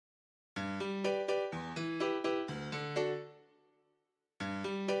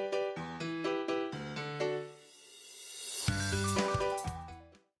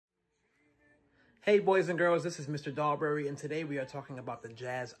Hey boys and girls, this is Mr. Dolberry, and today we are talking about the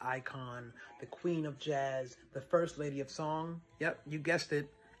jazz icon, the queen of jazz, the first lady of song. Yep, you guessed it,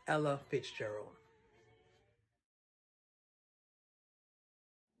 Ella Fitzgerald.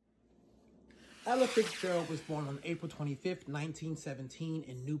 Ella Fitzgerald was born on April 25th, 1917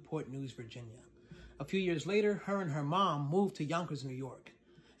 in Newport News, Virginia. A few years later, her and her mom moved to Yonkers, New York.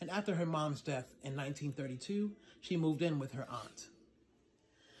 And after her mom's death in 1932, she moved in with her aunt.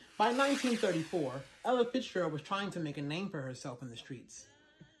 By 1934, Ella Fitzgerald was trying to make a name for herself in the streets.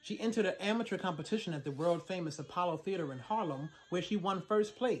 She entered an amateur competition at the world-famous Apollo Theater in Harlem, where she won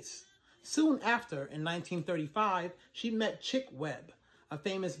first place. Soon after, in 1935, she met Chick Webb, a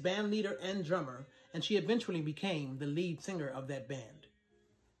famous band leader and drummer, and she eventually became the lead singer of that band.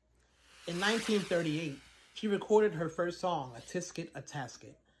 In 1938, she recorded her first song, A Tisket, a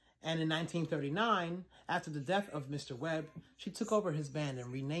Tasket. And in 1939, after the death of Mr. Webb, she took over his band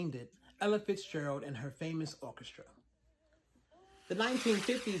and renamed it Ella Fitzgerald and her famous orchestra. The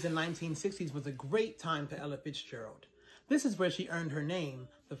 1950s and 1960s was a great time for Ella Fitzgerald. This is where she earned her name,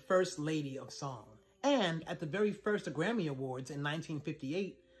 the First Lady of Song. And at the very first Grammy Awards in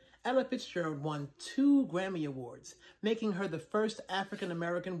 1958, Ella Fitzgerald won 2 Grammy Awards, making her the first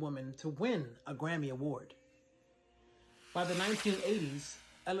African-American woman to win a Grammy Award. By the 1980s,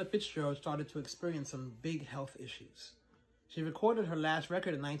 Ella Fitzgerald started to experience some big health issues. She recorded her last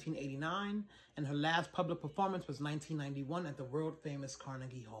record in 1989, and her last public performance was 1991 at the world-famous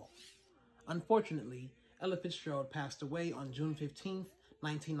Carnegie Hall. Unfortunately, Ella Fitzgerald passed away on June 15,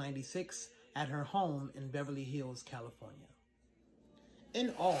 1996, at her home in Beverly Hills, California.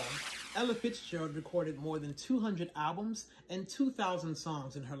 In all, Ella Fitzgerald recorded more than 200 albums and 2,000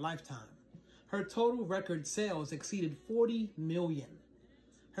 songs in her lifetime. Her total record sales exceeded 40 million.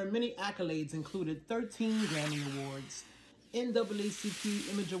 Her many accolades included 13 Grammy Awards,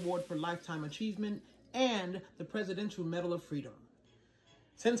 NAACP Image Award for Lifetime Achievement, and the Presidential Medal of Freedom.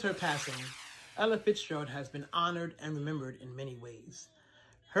 Since her passing, Ella Fitzgerald has been honored and remembered in many ways.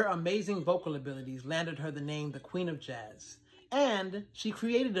 Her amazing vocal abilities landed her the name the Queen of Jazz, and she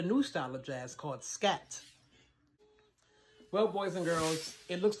created a new style of jazz called scat. Well, boys and girls,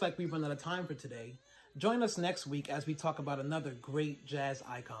 it looks like we've run out of time for today. Join us next week as we talk about another great jazz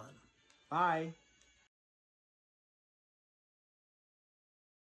icon. Bye.